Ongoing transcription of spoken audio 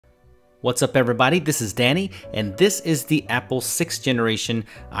What's up everybody, this is Danny, and this is the Apple 6th generation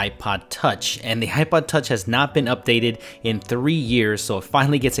iPod Touch. And the iPod Touch has not been updated in 3 years, so it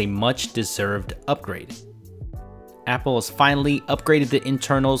finally gets a much deserved upgrade. Apple has finally upgraded the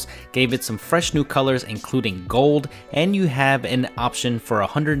internals, gave it some fresh new colors including gold, and you have an option for a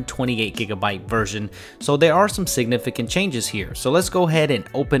 128GB version, so there are some significant changes here. So let's go ahead and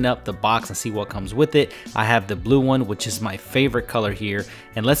open up the box and see what comes with it. I have the blue one, which is my favorite color here,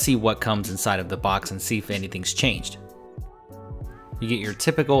 and let's see what comes inside of the box and see if anything's changed. You get your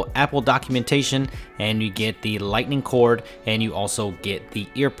typical Apple documentation, and you get the lightning cord, and you also get the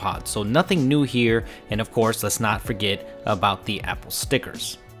earpods. So nothing new here, and of course let's not forget about the Apple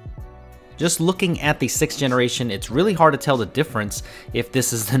stickers. Just looking at the 6th generation, it's really hard to tell the difference if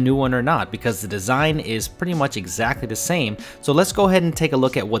this is the new one or not, because the design is pretty much exactly the same. So let's go ahead and take a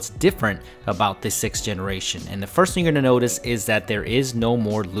look at what's different about the 6th generation. And the first thing you're going to notice is that there is no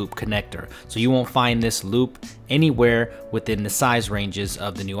more loop connector. So you won't find this loop anywhere within the size ranges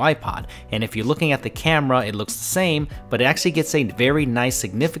of the new iPod. And if you're looking at the camera, it looks the same, but it actually gets a very nice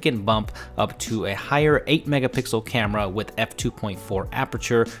significant bump up to a higher 8 megapixel camera with f2.4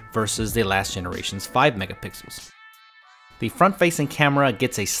 aperture versus the last generation's 5 megapixels. The front-facing camera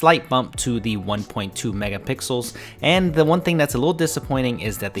gets a slight bump to the 1.2 megapixels, and the one thing that's a little disappointing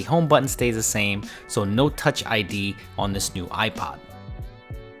is that the home button stays the same, so no Touch ID on this new iPod.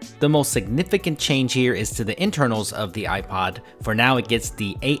 The most significant change here is to the internals of the iPod. For now, it gets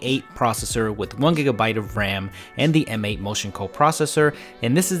the A8 processor with 1GB of RAM and the M8 motion coprocessor,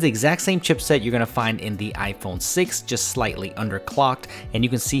 and this is the exact same chipset you're going to find in the iPhone 6, just slightly underclocked. And you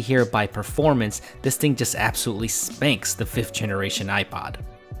can see here by performance, this thing just absolutely spanks the 5th generation iPod.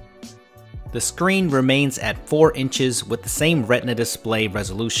 The screen remains at 4 inches with the same Retina display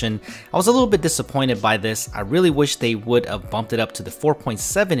resolution. I was a little bit disappointed by this. I really wish they would have bumped it up to the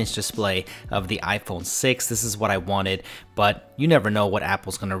 4.7 inch display of the iPhone 6. This is what I wanted, but you never know what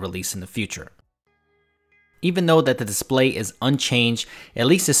Apple's going to release in the future. Even though that the display is unchanged, at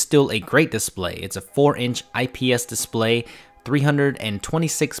least it's still a great display. It's a 4-inch IPS display,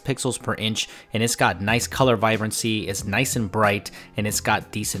 326 pixels per inch, and it's got nice color vibrancy, it's nice and bright, and it's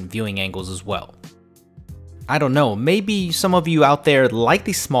got decent viewing angles as well. I don't know, maybe some of you out there like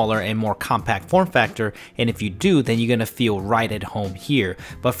the smaller and more compact form factor, and if you do, then you're gonna feel right at home here.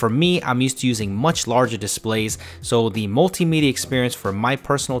 But for me, I'm used to using much larger displays, so the multimedia experience for my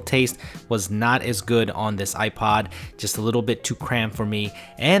personal taste was not as good on this iPod, just a little bit too crammed for me,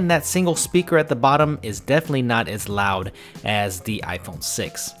 and that single speaker at the bottom is definitely not as loud as the iPhone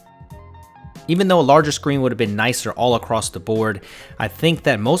 6. Even though a larger screen would have been nicer all across the board, I think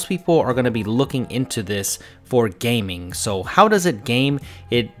that most people are going to be looking into this for gaming. So how does it game?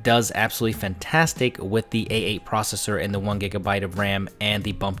 It does absolutely fantastic with the A8 processor and the 1GB of RAM and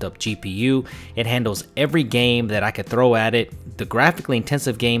the bumped up GPU. It handles every game that I could throw at it. The graphically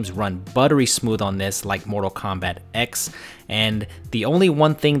intensive games run buttery smooth on this, like Mortal Kombat X. And the only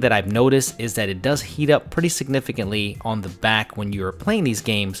one thing that I've noticed is that it does heat up pretty significantly on the back when you're playing these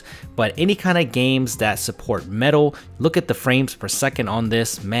games. But any kind of games that support metal, look at the frames per second on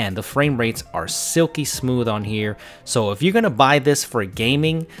this, man, the frame rates are silky smooth on here. So if you're gonna buy this for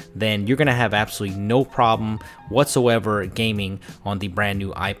gaming, then you're gonna have absolutely no problem whatsoever gaming on the brand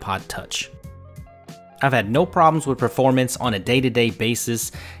new iPod Touch. I've had no problems with performance on a day-to-day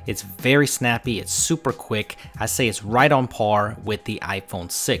basis. It's very snappy, it's super quick. I say it's right on par with the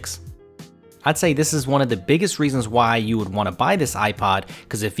iPhone 6. I'd say this is one of the biggest reasons why you would want to buy this iPod,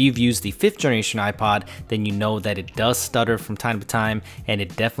 because if you've used the 5th generation iPod, then you know that it does stutter from time to time, and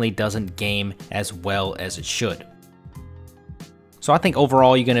it definitely doesn't game as well as it should. So I think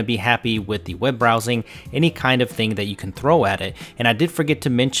overall you're going to be happy with the web browsing, any kind of thing that you can throw at it. And I did forget to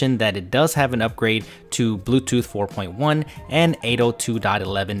mention that it does have an upgrade to Bluetooth 4.1 and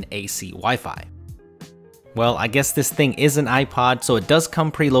 802.11 AC Wi-Fi. Well, I guess this thing is an iPod, so it does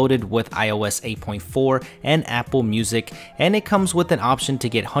come preloaded with iOS 8.4 and Apple Music, and it comes with an option to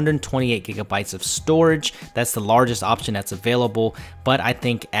get 128GB of storage. That's the largest option that's available, but I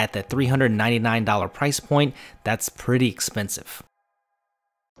think at the $399 price point, that's pretty expensive.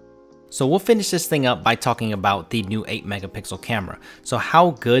 So we'll finish this thing up by talking about the new 8 megapixel camera. So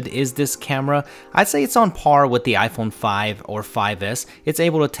how good is this camera? I'd say it's on par with the iPhone 5 or 5S. It's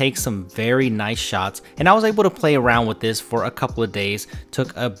able to take some very nice shots, and I was able to play around with this for a couple of days,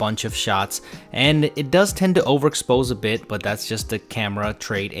 took a bunch of shots, and it does tend to overexpose a bit, but that's just a camera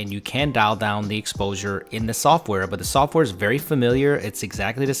trait, and you can dial down the exposure in the software, but the software is very familiar. It's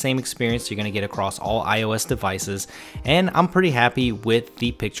exactly the same experience you're gonna get across all iOS devices, and I'm pretty happy with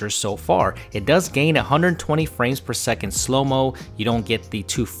the pictures so far. It does gain 120 frames per second slow-mo. You don't get the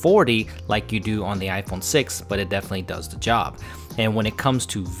 240 like you do on the iPhone 6, but it definitely does the job. And when it comes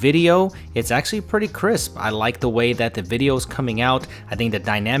to video, it's actually pretty crisp. I like the way that the video is coming out. I think the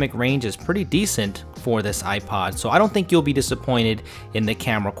dynamic range is pretty decent for this iPod, so I don't think you'll be disappointed in the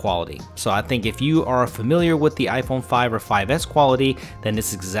camera quality. So I think if you are familiar with the iPhone 5 or 5S quality, then this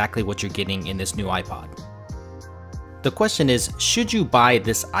is exactly what you're getting in this new iPod. The question is, should you buy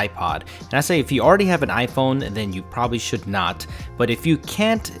this iPod? And I say if you already have an iPhone, then you probably should not. But if you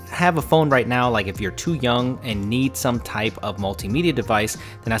can't have a phone right now, like if you're too young and need some type of multimedia device,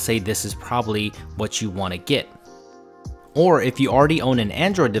 then I say this is probably what you want to get. Or if you already own an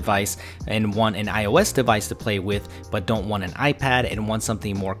Android device and want an iOS device to play with, but don't want an iPad and want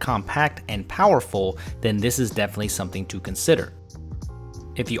something more compact and powerful, then this is definitely something to consider.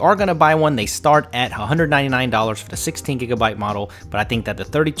 If you are going to buy one, they start at $199 for the 16GB model, but I think that the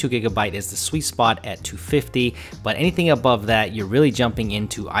 32GB is the sweet spot at $250, but anything above that, you're really jumping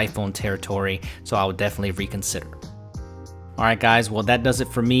into iPhone territory, so I would definitely reconsider. Alright guys, well that does it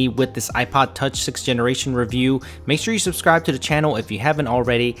for me with this iPod Touch 6th generation review. Make sure you subscribe to the channel if you haven't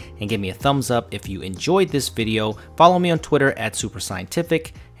already, and give me a thumbs up if you enjoyed this video. Follow me on Twitter at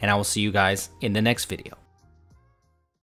SuperScientific, and I will see you guys in the next video.